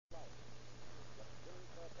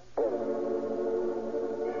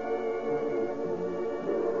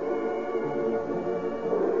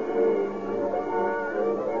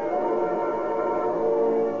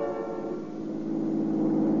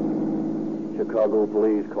Chicago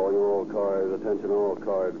police calling all cars. Attention all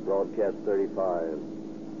cars. Broadcast 35.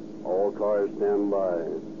 All cars stand by.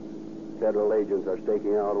 Federal agents are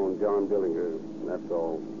staking out on John Dillinger. That's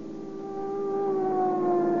all.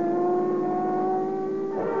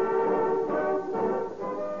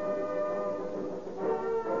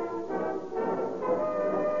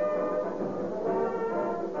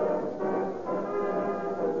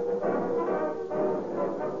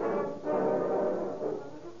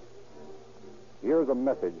 Here's a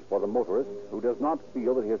message for the motorist who does not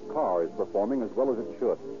feel that his car is performing as well as it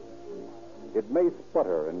should. It may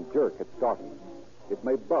sputter and jerk at starting. It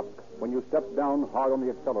may buck when you step down hard on the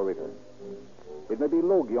accelerator. It may be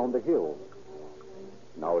logy on the hill.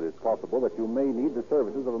 Now, it is possible that you may need the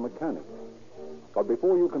services of a mechanic. But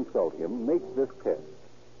before you consult him, make this test.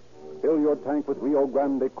 Fill your tank with Rio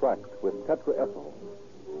Grande Cracked with tetraethyl,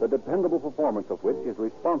 the dependable performance of which is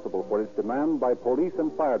responsible for its demand by police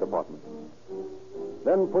and fire departments.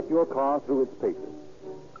 Then put your car through its paces.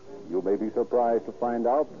 You may be surprised to find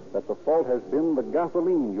out that the fault has been the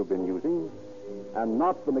gasoline you've been using and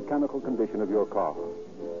not the mechanical condition of your car.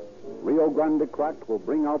 Rio Grande Cracked will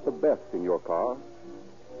bring out the best in your car.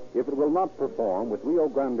 If it will not perform with Rio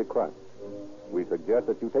Grande Cracked, we suggest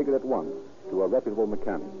that you take it at once to a reputable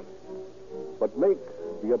mechanic. But make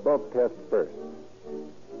the above test first.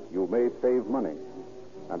 You may save money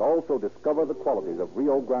and also discover the qualities of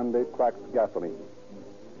Rio Grande Cracked gasoline.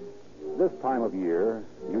 This time of year,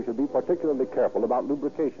 you should be particularly careful about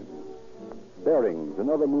lubrication. Bearings and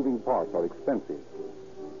other moving parts are expensive,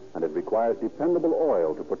 and it requires dependable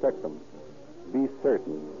oil to protect them. Be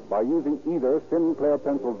certain by using either Sinclair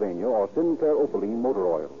Pennsylvania or Sinclair Opaline motor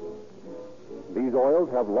oil. These oils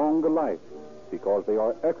have longer life because they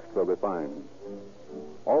are extra refined.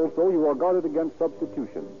 Also, you are guarded against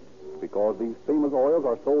substitution because these famous oils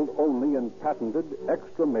are sold only in patented,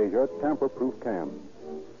 extra-measure, tamper-proof cans.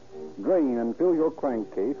 Drain and fill your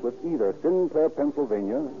crankcase with either Sinclair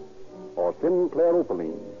Pennsylvania or Sinclair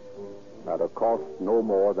Opaline at a cost no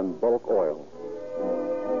more than bulk oil.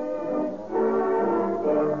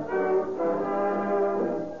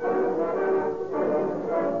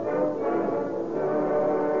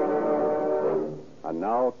 And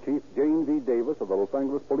now, Chief James E. Davis of the Los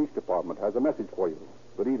Angeles Police Department has a message for you.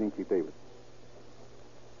 Good evening, Chief Davis.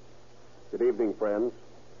 Good evening, friends.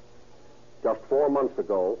 Just 4 months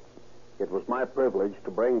ago, it was my privilege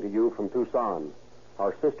to bring to you from Tucson,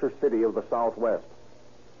 our sister city of the Southwest,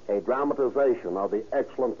 a dramatization of the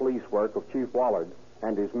excellent police work of Chief Wallard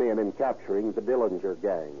and his men in capturing the Dillinger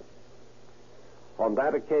gang. On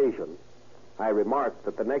that occasion, I remarked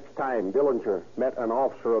that the next time Dillinger met an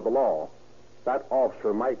officer of the law, that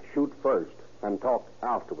officer might shoot first and talk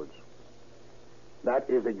afterwards. That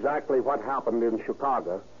is exactly what happened in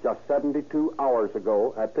Chicago just 72 hours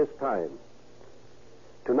ago at this time.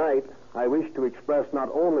 Tonight, I wish to express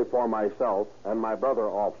not only for myself and my brother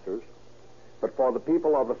officers, but for the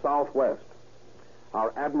people of the Southwest,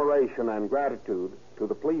 our admiration and gratitude to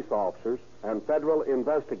the police officers and federal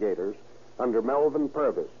investigators under Melvin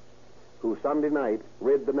Purvis, who Sunday night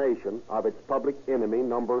rid the nation of its public enemy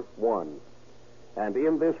number one. And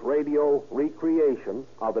in this radio recreation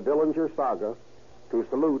of the Dillinger saga, to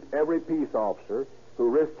salute every peace officer who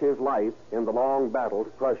risked his life in the long battle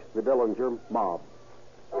to crush the Dillinger mob.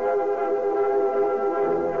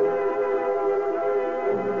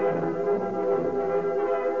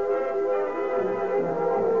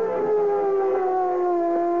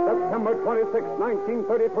 September 26,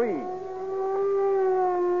 1933.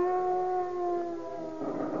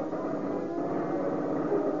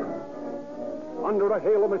 Under a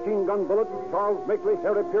hail of machine gun bullets, Charles Makeley,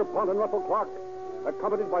 Harry Pierpont, and Russell Clark,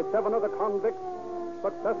 accompanied by 7 other convicts,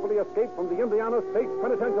 successfully escaped from the Indiana State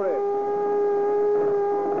Penitentiary.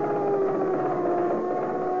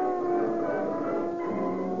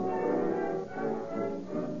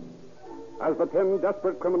 As the 10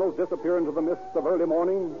 desperate criminals disappear into the mists of early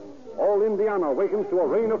morning, all Indiana awakens to a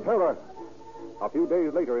reign of terror. A few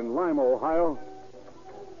days later in Lima, Ohio.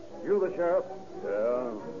 You the sheriff?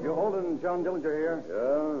 Yeah? You holding John Dillinger here?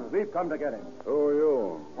 Yeah? We've come to get him. Who are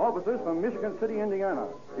you? Officers from Michigan City, Indiana.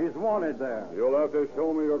 He's wanted there. You'll have to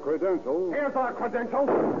show me your credentials. Here's our credentials.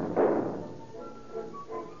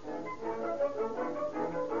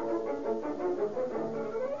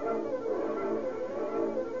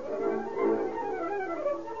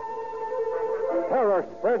 Terror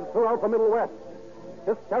spreads throughout the Middle West.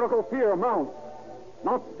 Hysterical fear mounts.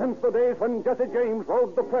 Not since the days when Jesse James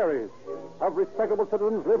rode the prairies have respectable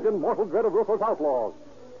citizens lived in mortal dread of ruthless outlaws.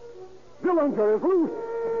 Dillinger is loose.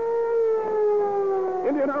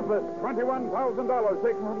 Indianapolis, $21,000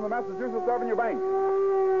 taken from the Massachusetts Avenue Bank.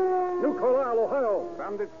 New New Carlisle, Ohio.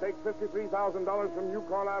 Bandits take $53,000 from New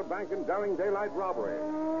Carlisle Bank in daring daylight robbery.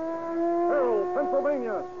 Carroll,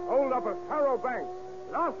 Pennsylvania. Hold up a Faro Bank.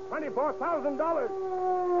 Lost $24,000.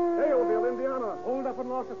 Daleville, Indiana. Hold up and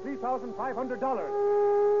lost $3,500.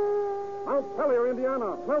 Mount Pelier,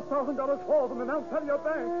 Indiana. $12,000 falls from the Mount Pelier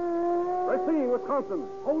Bank. Racine, Wisconsin.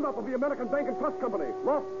 Hold up of the American Bank and Trust Company.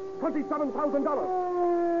 Lost $27,000.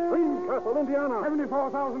 Greencastle, Indiana.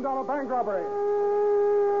 $74,000 bank robbery.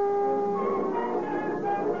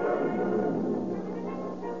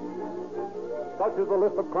 Such is the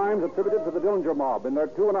list of crimes attributed to the Dillinger mob in their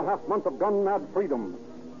 2.5 months of gun-mad freedom,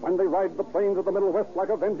 when they ride the plains of the Middle West like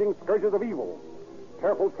avenging scourges of evil.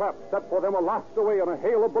 Careful traps set for them are lashed away in a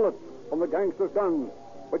hail of bullets from the gangsters' guns,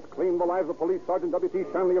 which claimed the lives of Police Sergeant W.T.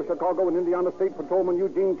 Shanley of Chicago and Indiana State Patrolman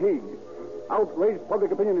Eugene Teague. Outraged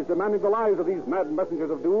public opinion is demanding the lives of these mad messengers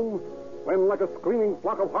of doom, when, like a screaming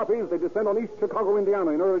flock of harpies, they descend on East Chicago, Indiana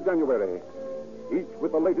in early January. Each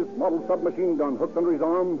with the latest model submachine gun hooked under his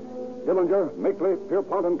arm, Dillinger, Makeley,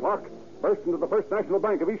 Pierpont, and Clark burst into the First National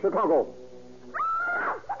Bank of East Chicago.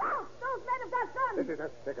 Those men have got guns. This is a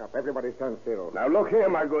stick-up. Everybody stand still. Now, look here,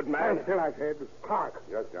 my good man. Stand still, I said. Clark.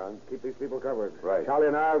 Yes, John. Keep these people covered. Right. Charlie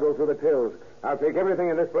and I'll go through the tills. I'll take everything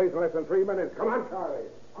in this place in less than 3 minutes. Come on, Charlie.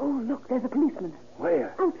 Oh, look, there's a policeman.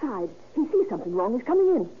 Where? Outside. He sees something wrong. He's coming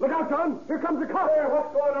in. Look out, John. Here comes the cop. Hey,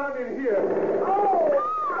 what's going on in here?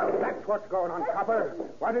 Oh! That's what's going on, copper.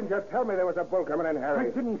 Why didn't you tell me there was a bull coming in, Harry? I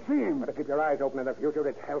didn't see him. Better keep your eyes open in the future.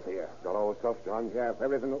 It's healthier. Got all the stuff, John? Yeah,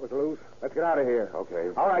 everything that was loose. Let's get out of here. Okay.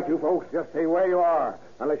 All right, you folks, just stay where you are.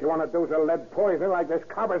 Unless you want to dose of lead poison like this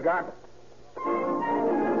copper's got.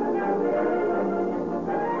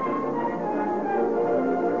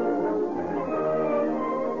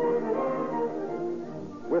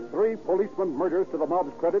 With 3 policemen murders to the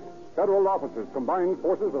mob's credit, federal officers combined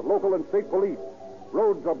forces with local and state police.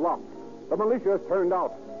 Roads are blocked. The militia is turned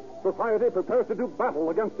out. Society prepares to do battle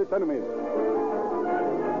against its enemies.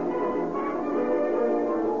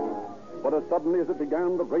 But as suddenly as it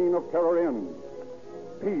began, the reign of terror ends.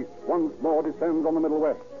 Peace once more descends on the Middle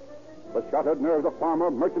West. The shattered nerves of farmer,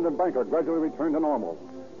 merchant, and banker gradually return to normal.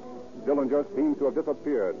 Dillinger seems to have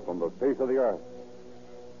disappeared from the face of the earth.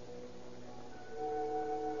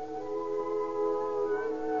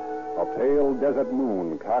 A pale desert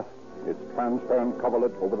moon casts its transparent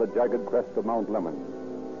coverlet over the jagged crest of Mount Lemmon.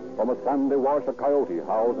 From a sandy wash, a coyote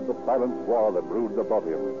howls at the silent squall that broods above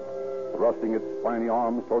him, thrusting its spiny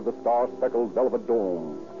arms toward the star-speckled velvet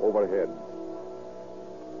dome overhead.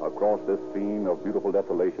 Across this scene of beautiful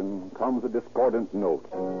desolation comes a discordant note,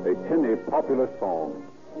 a tinny popular song,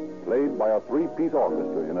 played by a 3-piece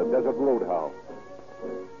orchestra in a desert roadhouse.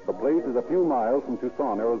 The place is a few miles from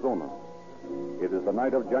Tucson, Arizona. It is the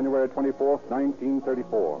night of January 24th,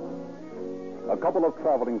 1934. A couple of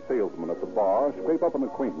traveling salesmen at the bar scrape up an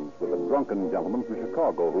acquaintance with a drunken gentleman from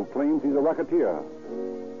Chicago who claims he's a racketeer.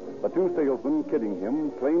 The 2 salesmen, kidding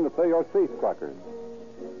him, claim that they are safecrackers.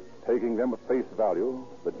 Taking them at face value,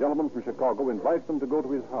 the gentleman from Chicago invites them to go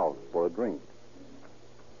to his house for a drink.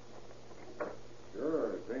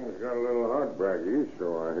 Sure, things got a little hot back east,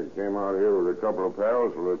 so I came out here with a couple of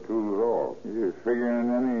pals for the tools off. You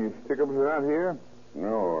figuring any stick-ups around here?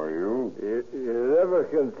 No, are you? You never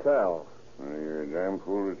can tell. You're a damn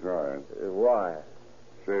fool to try it. Why?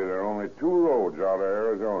 Say, there are only 2 roads out of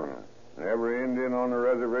Arizona. And every Indian on the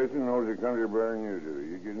reservation knows the country better than you do.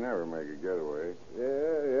 You could never make a getaway.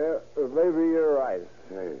 Yeah. Maybe you're right.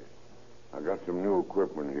 Say, I got some new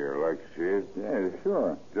equipment here. Like to see it? Yeah,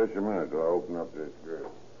 sure. Just a minute till I open up this grip.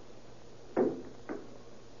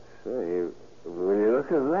 Say, will you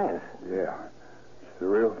look at that? Yeah. It's the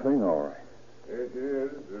real thing, all right. It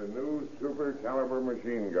is a new super caliber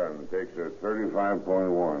machine gun. Takes a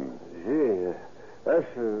 35.1. Gee,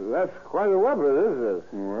 that's quite a weapon, isn't it?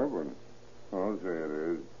 Weapon? I'll say it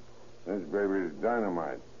is. This baby's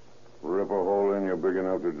dynamite. Rip a hole in you big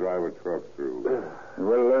enough to drive a truck through.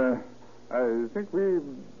 Well, I think we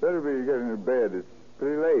better be getting to bed. It's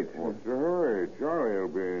pretty late. What's the hurry? Charlie will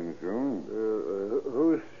be in soon.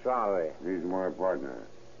 Who's Charlie? He's my partner.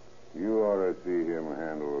 You ought to see him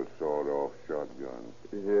handle a sawed-off shotgun.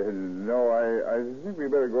 No, I think we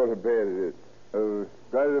better go to bed.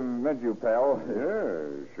 Glad to meet you, pal.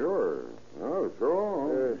 Yeah, sure. Oh, so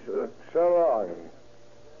long. So long.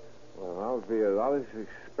 Well, I'll be a lot of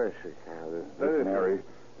expensive. Listen, Harry,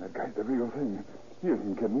 that guy's the real thing. He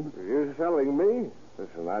isn't kidding. You're selling me?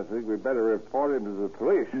 Listen, I think we better report him to the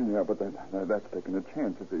police. Yeah, but that's taking a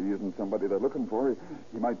chance. If he isn't somebody they're looking for,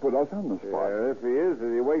 he might put us on the spot. Yeah, if he is,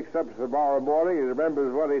 and he wakes up tomorrow morning and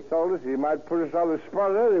remembers what he told us, he might put us on the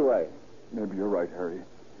spot anyway. Maybe you're right, Harry.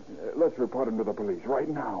 Let's report him to the police right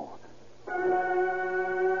now.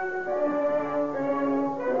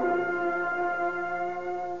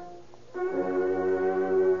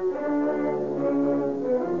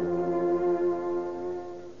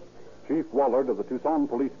 Chief Wallard of the Tucson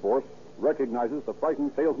Police Force recognizes the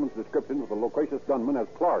frightened salesman's description of the loquacious gunman as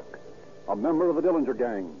Clark, a member of the Dillinger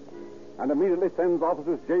gang, and immediately sends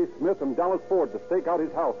officers J. Smith and Dallas Ford to stake out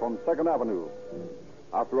his house on 2nd Avenue.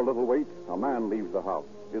 After a little wait, a man leaves the house,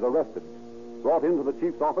 is arrested, brought into the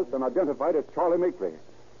chief's office, and identified as Charlie Makeley.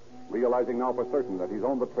 Realizing now for certain that he's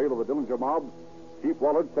on the trail of the Dillinger mob, Chief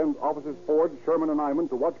Wallard sends officers Ford, Sherman, and Iman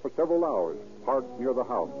to watch for several hours, parked near the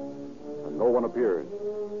house, and no one appears.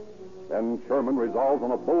 Then Sherman resolves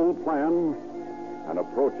on a bold plan and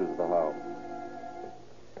approaches the house.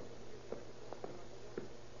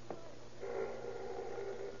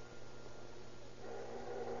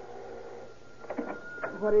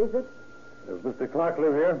 What is it? Does Mr. Clark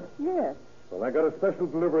live here? Yes. Well, I got a special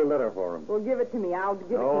delivery letter for him. Well, give it to me. I'll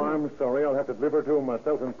give it to No, him. I'm sorry. I'll have to deliver it to him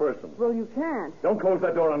myself in person. Well, you can't. Don't close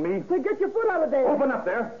that door on me. So get your foot out of there. Open up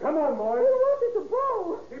there. Come on, boys. Who wants it to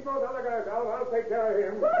blow? Keep those other guys out. I'll take care of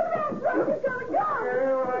him. Look at that drunk. He's got a gun.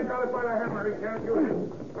 Yeah, well, I got it by the hammer. He can't use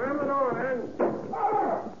it. Slam the door, then.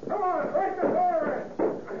 Come on, break the door in.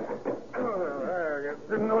 I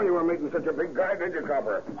didn't know you were making such a big guy, did you,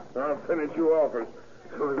 Copper? I'll finish you off as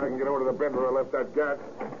soon as I can get over to the bed where I left that gat.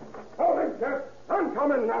 Hold him, Jeff. I'm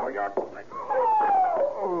coming now. You're...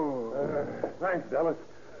 thanks, Dallas.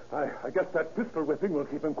 I guess that pistol whipping will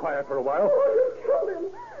keep him quiet for a while. Oh, you killed him.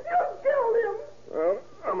 You killed him. Well,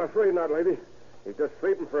 I'm afraid not, lady. He's just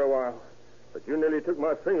sleeping for a while. But you nearly took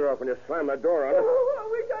my finger off when you slammed that door on it. Oh,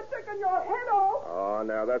 we got taken your head off. Oh,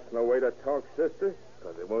 now that's no way to talk, sister,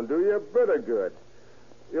 because it won't do you a bit of good.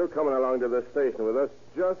 You're coming along to the station with us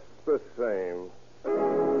just the same.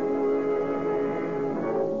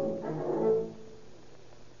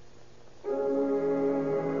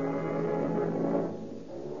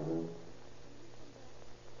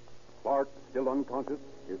 Clark, still unconscious,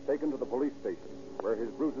 is taken to the police station, where his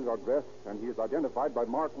bruises are dressed, and he is identified by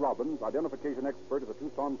Mark Robbins, identification expert of the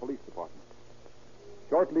Tucson Police Department.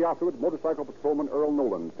 Shortly afterward, motorcycle patrolman Earl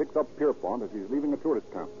Nolan picks up Pierpont as he's leaving a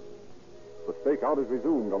tourist camp. The stakeout is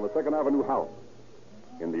resumed on the 2nd Avenue house.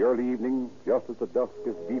 In the early evening, just as the dusk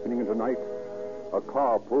is deepening into night, a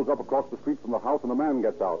car pulls up across the street from the house and a man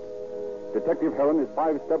gets out. Detective Heron is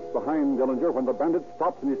 5 steps behind Dillinger when the bandit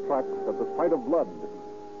stops in his tracks at the sight of blood,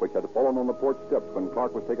 which had fallen on the porch steps when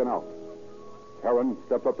Clark was taken out. Heron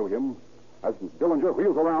steps up to him as Dillinger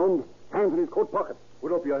wheels around, hands in his coat pocket.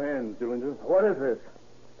 Put up your hands, Dillinger. What is this?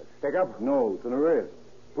 A stick up? No, it's an arrest.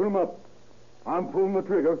 Put him up. I'm pulling the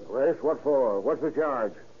trigger. Arrest? What for? What's the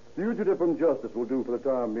charge? Fugitive from justice will do for the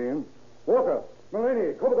time being. Walker,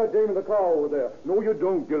 Mulaney, cover that dame in the car over there. No, you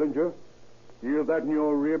don't, Dillinger. Feel that in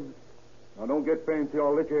your ribs? Now, don't get fancy.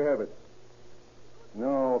 I'll let you have it.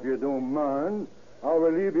 Now, if you don't mind, I'll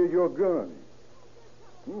relieve you of your gun.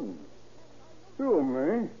 Sure,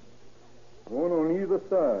 man. One on either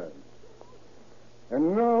side.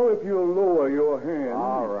 And now, if you'll lower your hand...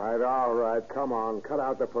 All right. Come on. Cut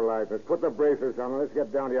out the politeness. Put the braces on and let's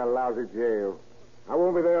get down to your lousy jail. I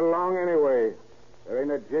won't be there long anyway. There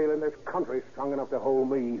ain't a jail in this country strong enough to hold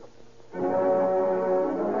me.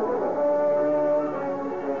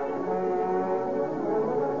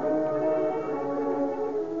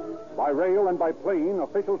 By rail and by plane,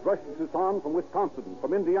 officials rush to Tucson from Wisconsin,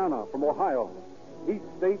 from Indiana, from Ohio. Each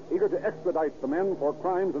state eager to extradite the men for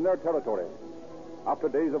crimes in their territory. After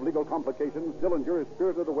days of legal complications, Dillinger is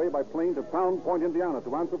spirited away by plane to Crown Point, Indiana,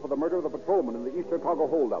 to answer for the murder of the patrolman in the East Chicago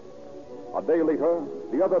holdup. A day later,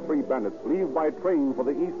 the other 3 bandits leave by train for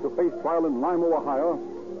the east to face trial in Lima, Ohio,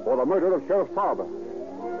 for the murder of Sheriff Tarver.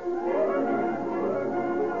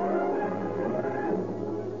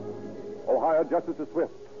 Ohio Justice is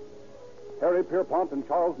swift. Harry Pierpont and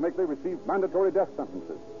Charles Makeley receive mandatory death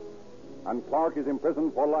sentences, and Clark is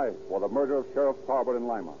imprisoned for life for the murder of Sheriff Tarver in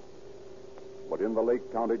Lima. But in the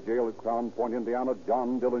Lake County Jail at Crown Point, Indiana,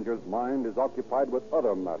 John Dillinger's mind is occupied with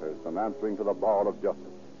other matters than answering to the bar of justice.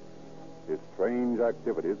 His strange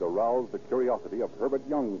activities arouse the curiosity of Herbert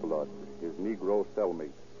Youngblood, his Negro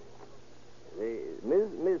cellmate.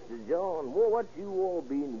 Mr. John, what you all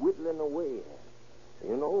been whittling away at?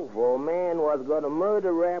 You know, for a man what's got a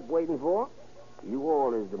murder rap waiting for, you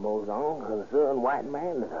all is the most unconcerned white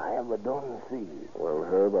man that I ever done see. Well,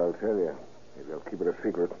 Herb, I'll tell you. If you'll keep it a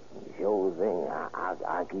secret. Sure thing.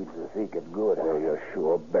 I keep the secret good. Well, you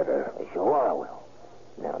sure better. Sure I will.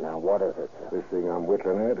 Now, what is it, sir? This thing I'm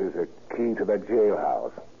whittling at is a key to the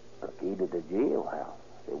jailhouse. A key to the jailhouse?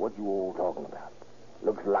 Say, what you all talking about?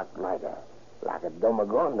 Looks like a dumb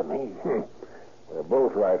gun to me. We're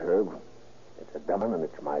both right, Herb. It's a dummin', and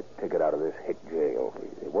it's my ticket out of this hick jail.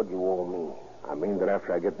 What do you all mean? I mean that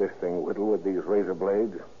after I get this thing whittled with these razor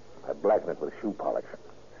blades, I blacken it with shoe polish.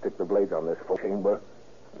 Stick the blades on this full chamber,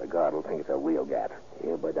 and the guard will think it's a real gat.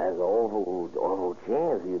 Yeah, but that's an awful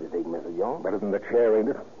chance for you to take, Mr. Jones. Better than the chair, ain't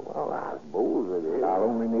it? Well, I suppose it is. I'll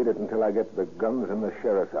only need it until I get the guns in the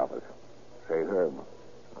sheriff's office. Say, Herb,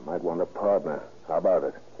 I might want a partner. How about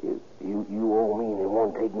it? You all mean you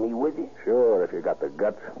won't take me with you? Sure, if you got the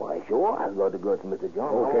guts. Why, sure, I've got the guts, Mr.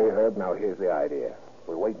 Jones. Okay, Herb, now here's the idea.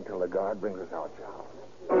 We'll wait until the guard brings us our chow.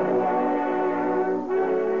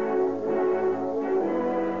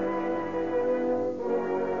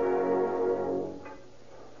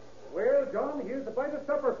 Well, John, here's the bite of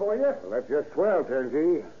supper for you. Well, that's just swell,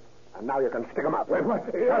 Turnkey. And now you can stick 'em up. Wait, what?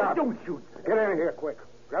 Shut up. Don't shoot. Get in here, quick.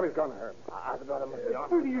 Grab his gun, Herb. I've got him, Mr. John.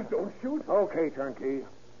 Please don't shoot. Okay, Turnkey.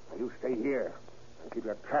 Now you stay here and keep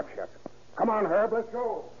your trap shut. Come on, Herb, let's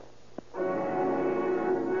go.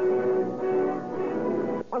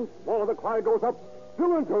 Once more the cry goes up.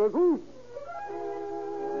 Dillinger is loose.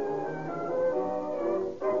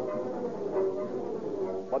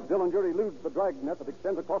 But Dillinger eludes the dragnet that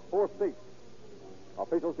extends across 4 states.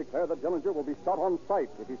 Officials declare that Dillinger will be shot on sight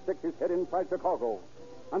if he sticks his head inside Chicago.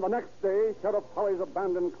 And the next day, Sheriff Holly's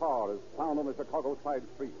abandoned car is found on the Chicago side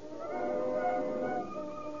street.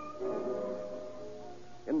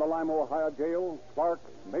 In the Lima, Ohio jail, Clark,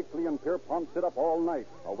 Makeley, and Pierpont sit up all night,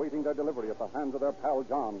 awaiting their delivery at the hands of their pal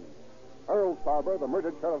John. Earl Sarber, the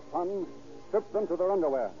murdered sheriff's son, strips them to their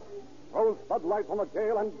underwear, throws floodlights on the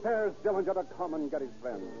jail, and dares Dillinger to come and get his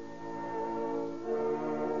friend.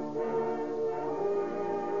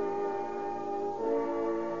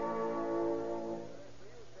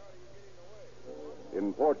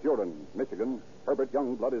 In Fort Huron, Michigan, Herbert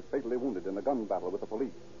Youngblood is fatally wounded in a gun battle with the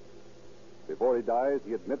police. Before he dies,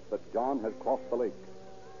 he admits that John has crossed the lake.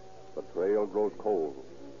 The trail grows cold.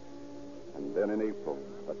 And then in April,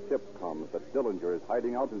 a tip comes that Dillinger is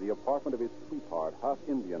hiding out in the apartment of his sweetheart,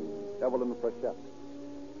 half-Indian, Evelyn Frechette.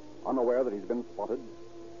 Unaware that he's been spotted,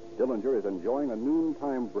 Dillinger is enjoying a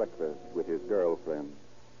noontime breakfast with his girlfriend.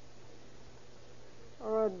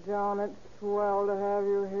 Oh, John, it's swell to have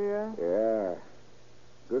you here. Yeah.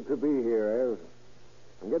 Good to be here, Ev.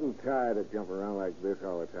 I'm getting tired of jumping around like this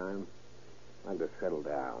all the time. I'd like to settle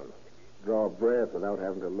down. Draw breath without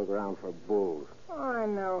having to look around for bulls. I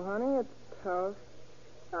know, honey. It's tough.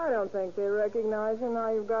 I don't think they recognize you now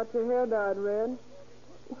you've got your hair dyed red.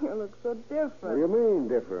 You look so different. What do you mean,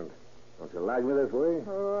 different? Don't you like me this way?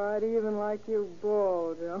 Oh, I'd even like you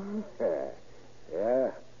bald, John.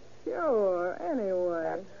 Yeah? Sure, anyway.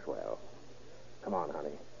 That's swell. Come on,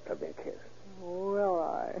 honey. Give me a kiss. Will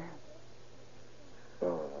I?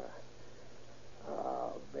 Oh,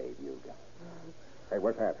 babe, you got... Hey,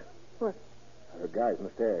 what's that? What? There are guys on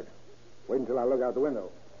the stairs. Wait until I look out the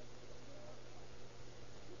window.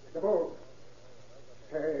 Mr. Bull.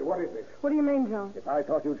 Hey, what is this? What do you mean, John? If I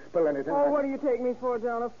thought you'd spill anything... Oh, what do you take me for,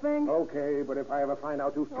 John? A fink? Okay, but if I ever find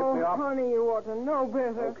out who tipped me Oh, off... honey, you ought to know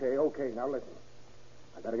better. Okay. Now listen.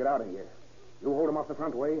 I gotta get out of here. You hold him off the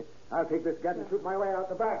front way. I'll take this gat and shoot my way out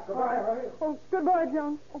the back. Goodbye, honey. Oh, goodbye,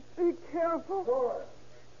 John. Oh, be careful. Good.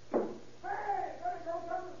 Hey, better go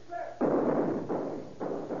down the stairs.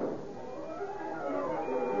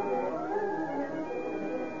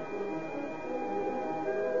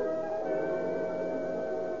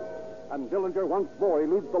 And Dillinger once more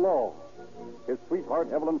eludes the law. His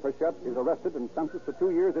sweetheart, Evelyn Frechette, is arrested and sentenced to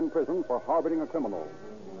 2 years in prison for harboring a criminal.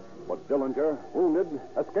 But Dillinger, wounded,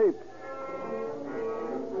 escaped.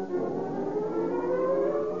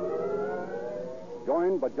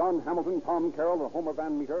 Joined by John Hamilton, Tom Carroll, and Homer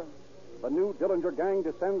Van Meter, the new Dillinger gang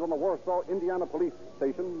descends on the Warsaw, Indiana police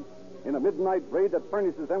station in a midnight raid that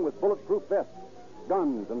furnishes them with bulletproof vests,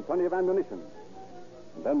 guns, and plenty of ammunition.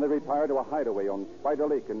 And then they retire to a hideaway on Spider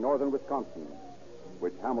Lake in northern Wisconsin,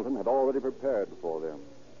 which Hamilton had already prepared for them.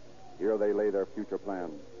 Here they lay their future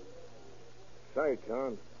plans. Say,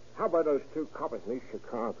 John, how about those 2 coppers in East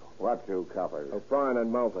Chicago? What 2 coppers? O'Brien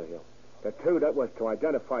and Mulvihill. The 2 that was to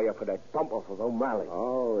identify you for that bumper for O'Malley.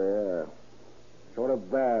 Oh, yeah. Sort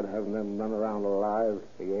of bad having them run around alive.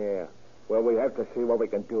 Yeah. Well, we have to see what we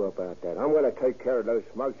can do about that. I'm going to take care of those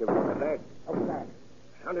smugs if we can. What's that?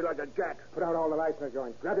 Sounded like a jack. Put out all the lights in the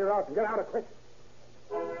joint. Grab your out and get out of quick.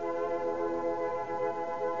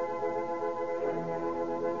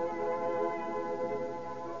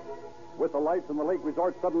 With the lights in the lake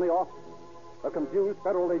resort suddenly off, the confused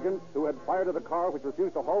federal agents who had fired at the car which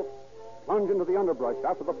refused to halt plunge into the underbrush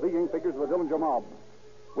after the fleeing figures of the Dillinger mob.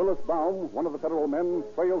 Willis Baum, one of the federal men,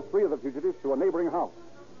 trails 3 of the fugitives to a neighboring house.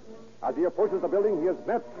 As he approaches the building, he is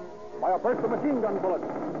met by a burst of machine gun bullets.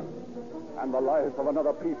 And the life of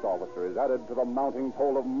another peace officer is added to the mounting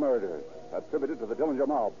toll of murders attributed to the Dillinger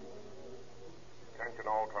mob. Attention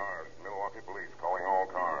all cars. Milwaukee police calling all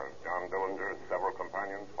cars. John Dillinger and several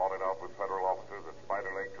companions fought it out with federal officers at Spider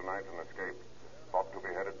Lake tonight and escaped. Thought to be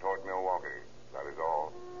headed toward Milwaukee. That is all.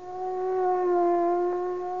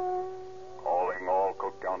 Calling all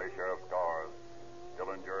Cook County Sheriff's cars.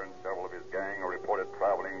 Dillinger and several of his gang are reported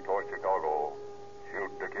traveling toward Chicago. Shoot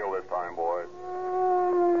to kill this time, boys.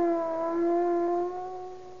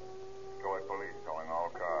 Detroit police calling all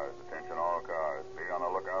cars. Attention all cars. Be on the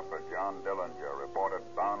lookout for John Dillinger, reported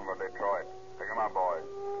bound for Detroit. Pick him up, boys.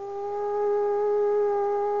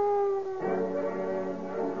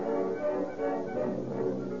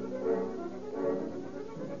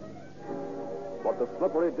 But the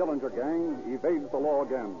slippery Dillinger gang evades the law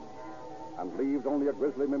again and leaves only a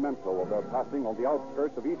grisly memento of their passing on the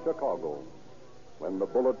outskirts of East Chicago. When the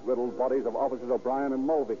bullet-riddled bodies of Officers O'Brien and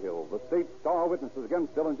Mulvihill, the state's star witnesses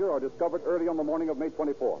against Dillinger, are discovered early on the morning of May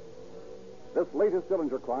 24th. This latest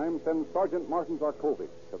Dillinger crime sends Sergeant Martin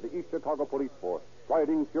Zarkovich of the East Chicago Police Force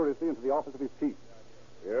striding furiously into the office of his chief.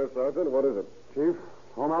 Yes, Sergeant, what is it? Chief,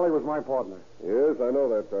 O'Malley was my partner. Yes, I know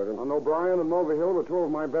that, Sergeant. And O'Brien and Mulvihill were two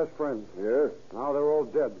of my best friends. Yes? Now they're all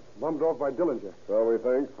dead, bumped off by Dillinger. So we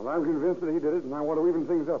think. And I'm convinced that he did it, and I want to even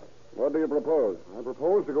things up. What do you propose? I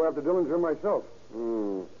propose to go after Dillinger myself.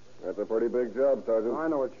 That's a pretty big job, Sergeant. I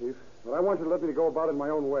know it, Chief. But I want you to let me go about it my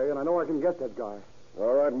own way, and I know I can get that guy.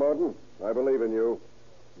 All right, Martin. I believe in you.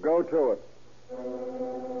 Go to it.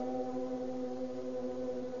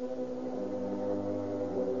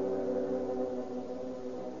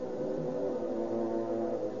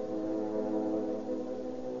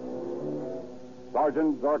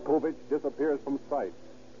 Sergeant Zarkovich disappears from sight.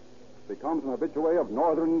 Becomes an habitué of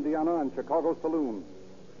northern Indiana and Chicago saloons.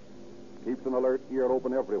 Keeps an alert ear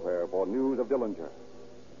open everywhere for news of Dillinger.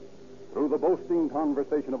 Through the boasting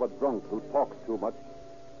conversation of a drunk who talks too much,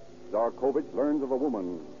 Zarkovich learns of a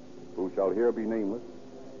woman, who shall here be nameless,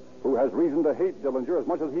 who has reason to hate Dillinger as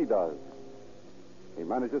much as he does. He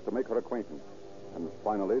manages to make her acquaintance, and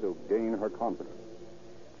finally to gain her confidence.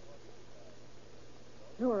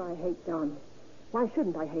 Sure, I hate John. Why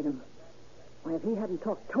shouldn't I hate him? Why, if he hadn't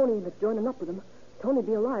talked Tony into joining up with him, Tony'd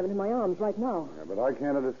be alive and in my arms right now. Yeah, but I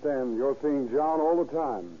can't understand. You're seeing John all the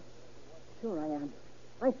time. Sure I am.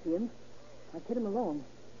 I see him. I kid him along.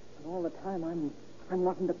 And all the time I'm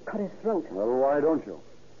wanting to cut his throat. Well, why don't you?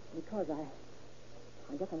 Because I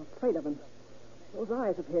guess I'm afraid of him. Those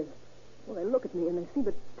eyes of his. Well, they look at me and they seem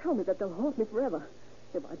to tell me that they'll haunt me forever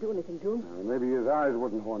if I do anything to him. Maybe his eyes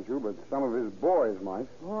wouldn't haunt you, but some of his boys might.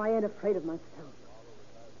 Oh, I ain't afraid of myself.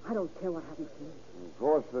 I don't care what happens to me. Of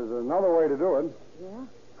course, there's another way to do it. Yeah?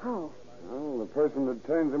 How? Well, the person that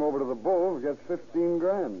turns him over to the Bulls gets 15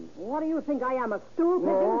 grand. What do you think I am, a stool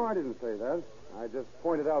pigeon? No, I didn't say that. I just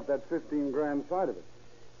pointed out that 15 grand side of it.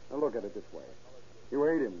 Now, look at it this way. You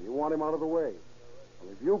hate him. You want him out of the way.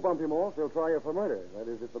 Well, if you bump him off, they'll try you for murder. That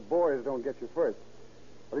is, if the boys don't get you first.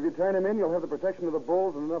 But if you turn him in, you'll have the protection of the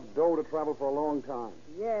Bulls and enough dough to travel for a long time.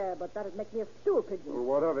 Yeah, but that'd make me a stool pigeon. Well,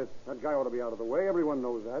 what of it? That guy ought to be out of the way. Everyone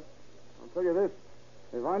knows that. I'll tell you this.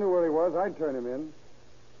 If I knew where he was, I'd turn him in.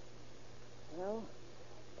 Well,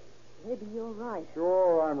 maybe you're right.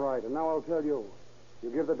 Sure, I'm right. And now I'll tell you. You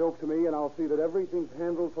give the dope to me, and I'll see that everything's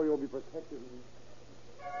handled so you'll be protected.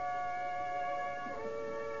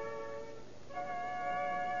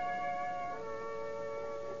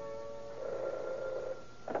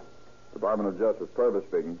 Department of Justice, Purvis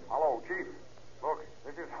speaking. Hello, Chief. Look,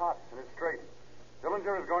 this is hot and it's straight.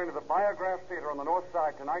 Dillinger is going to the Biograph Theater on the north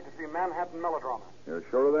side tonight to see Manhattan Melodrama. You're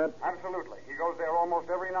sure of that? Absolutely. He goes there almost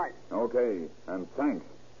every night. Okay, and thanks.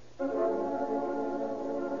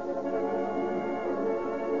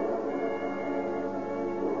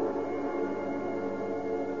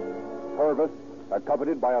 Purvis,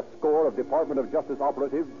 accompanied by a score of Department of Justice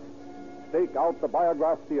operatives, stake out the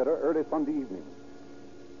Biograph Theater early Sunday evening.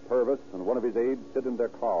 Purvis and one of his aides sit in their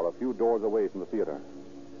car a few doors away from the theater.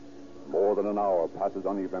 More than an hour passes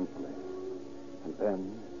uneventfully. And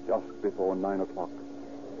then, just before 9 o'clock...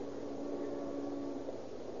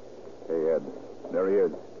 Hey, Ed. There he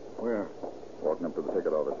is. Where? Walking up to the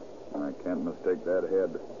ticket office. I can't mistake that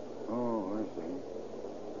head. Oh, I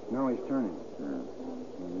see. Now he's turning. Yeah.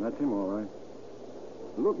 That's him, all right.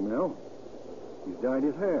 Look, Mel. He's dyed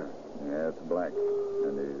his hair. Yeah, it's black.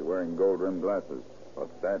 And he's wearing gold-rimmed glasses. But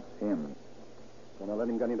that's him. Gonna let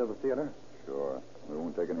him get into the theater? Sure. We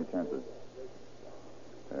won't take any chances.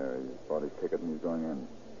 There, he's bought his ticket and he's going in.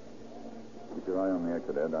 Keep your eye on the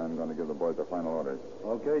exit, Ed. I'm going to give the boys the final orders.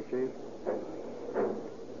 Okay, Chief.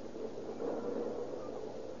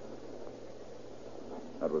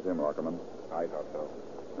 That That was him, Rockerman. I thought so.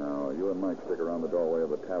 Now, you and Mike stick around the doorway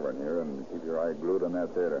of the tavern here and keep your eye glued on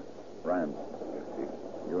that theater. Rand,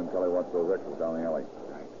 you and Kelly watch those exits down the alley.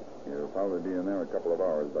 He'll probably be in there a couple of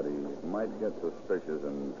hours, but he might get suspicious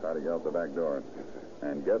and try to get out the back door.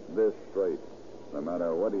 And get this straight. No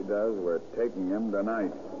matter what he does, we're taking him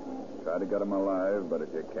tonight. Try to get him alive, but if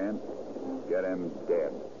you can't, get him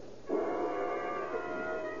dead.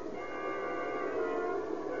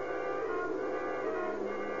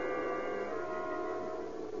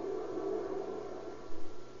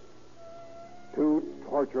 Two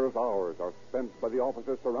torturous hours are spent by the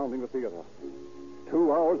officers surrounding the theater.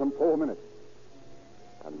 2 hours and 4 minutes.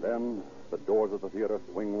 And then the doors of the theater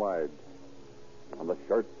swing wide, and the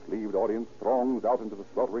shirt-sleeved audience throngs out into the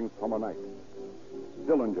sweltering summer night.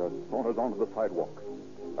 Dillinger saunters onto the sidewalk,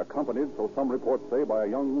 accompanied, so some reports say, by a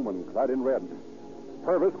young woman clad in red.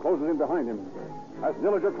 Purvis closes in behind him. As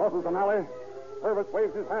Dillinger crosses an alley, Purvis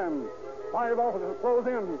waves his hand. 5 officers close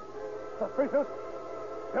in. Suspicious?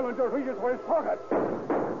 Dillinger reaches for his pocket.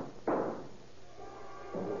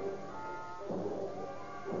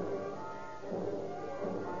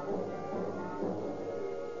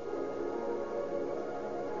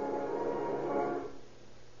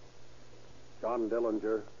 John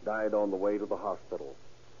Dillinger died on the way to the hospital.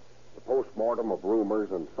 The post-mortem of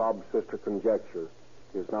rumors and sob-sister conjecture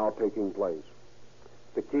is now taking place.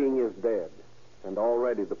 The king is dead, and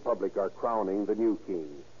already the public are crowning the new king.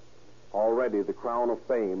 Already the crown of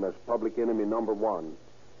fame as public enemy number 1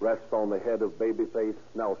 rests on the head of babyface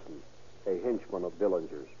Nelson, a henchman of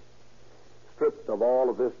Dillinger's. Stripped of all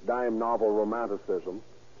of this dime novel romanticism,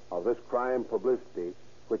 of this crime publicity,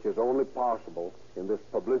 which is only possible in this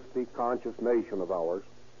publicity-conscious nation of ours,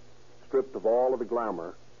 stripped of all of the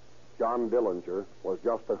glamour, John Dillinger was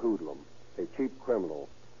just a hoodlum, a cheap criminal,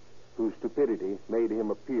 whose stupidity made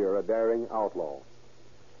him appear a daring outlaw.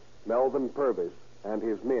 Melvin Purvis and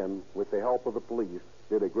his men, with the help of the police,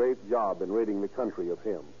 did a great job in ridding the country of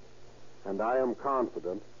him. And I am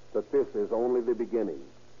confident that this is only the beginning,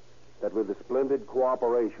 that with the splendid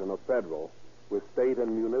cooperation of federal, with state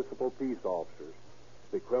and municipal peace officers,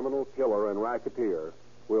 the criminal killer and racketeer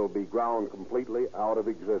will be ground completely out of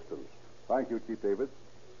existence. Thank you, Chief Davis.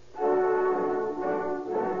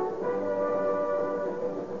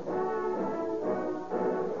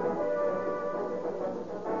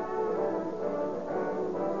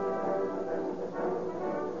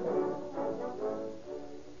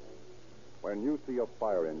 When you see a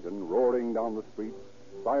fire engine roaring down the street,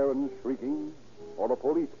 sirens shrieking, or a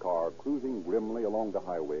police car cruising grimly along the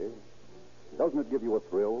highway, doesn't it give you a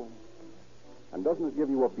thrill? And doesn't it give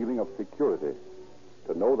you a feeling of security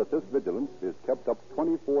to know that this vigilance is kept up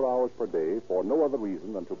 24 hours per day for no other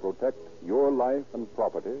reason than to protect your life and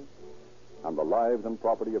property and the lives and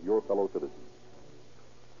property of your fellow citizens?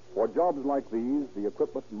 For jobs like these, the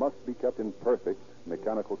equipment must be kept in perfect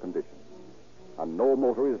mechanical condition, and no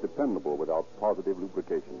motor is dependable without positive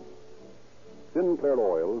lubrication. Sinclair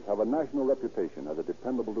Oils have a national reputation as a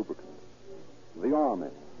dependable lubricant. The Army,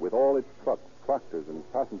 with all its trucks, tractors, and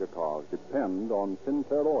passenger cars, depend on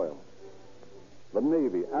Sinclair Oil. The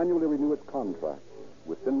Navy annually renew its contracts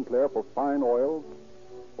with Sinclair for fine oils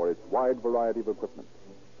for its wide variety of equipment.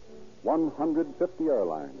 150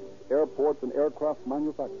 airlines, airports, and aircraft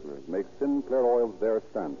manufacturers make Sinclair Oils their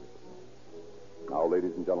standard. Now,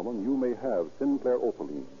 ladies and gentlemen, you may have Sinclair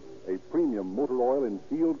Opaline, a premium motor oil in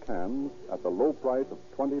sealed cans at the low price of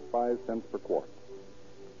 25 cents per quart.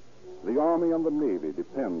 The Army and the Navy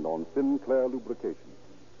depend on Sinclair lubrication.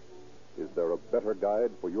 Is there a better guide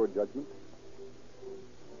for your judgment?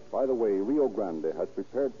 By the way, Rio Grande has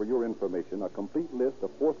prepared for your information a complete list of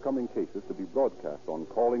forthcoming cases to be broadcast on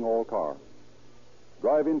Calling All Cars.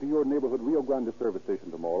 Drive into your neighborhood Rio Grande service station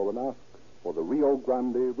tomorrow and ask for the Rio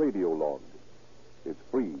Grande radio log. It's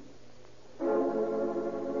free.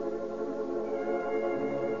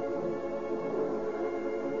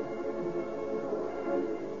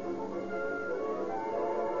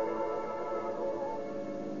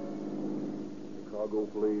 Chicago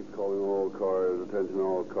police calling all cars, attention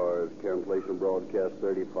all cars, cancellation broadcast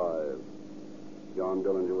 35. John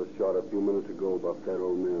Dillinger was shot a few minutes ago by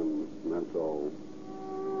federal men, and that's all.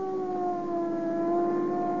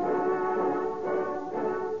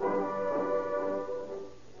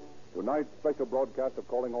 Tonight's special broadcast of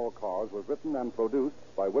Calling All Cars was written and produced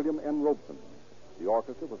by William N. Robeson. The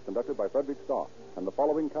orchestra was conducted by Frederick Stock, and the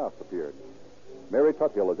following cast appeared: Mary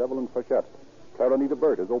Tuthill as Evelyn Frechette, Clara Nita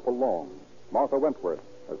Burt as Opal Long, Martha Wentworth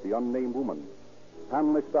as the unnamed woman,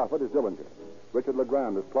 Hanley Stafford as Dillinger, Richard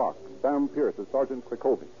LeGrand as Clark, Sam Pierce as Sergeant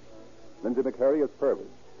Krikovic, Lindsay McHarry as Purvis,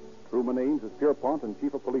 Truman Ames as Pierpont and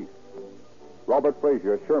Chief of Police. Robert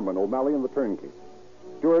Frazier as Sherman, O'Malley, and the turnkey.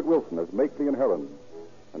 Stuart Wilson as Makeley and Heron.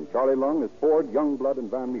 And Charlie Lung as Ford, Youngblood, and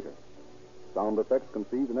Van Meter. Sound effects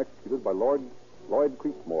conceived and executed by Lloyd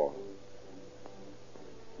Creekmore.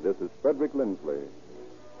 This is Frederick Lindsley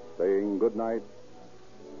saying good night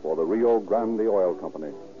for the Rio Grande Oil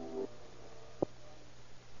Company.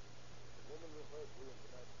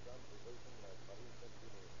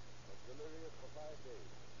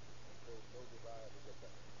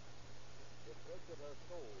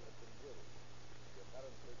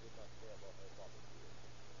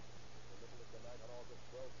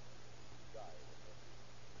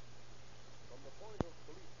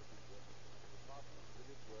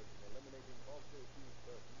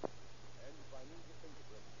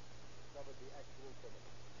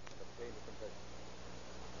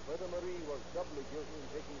 Whether Marie was doubly guilty in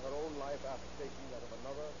taking her own life after taking that of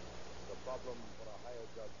another is a problem for a higher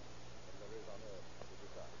judge than there is on earth to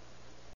decide.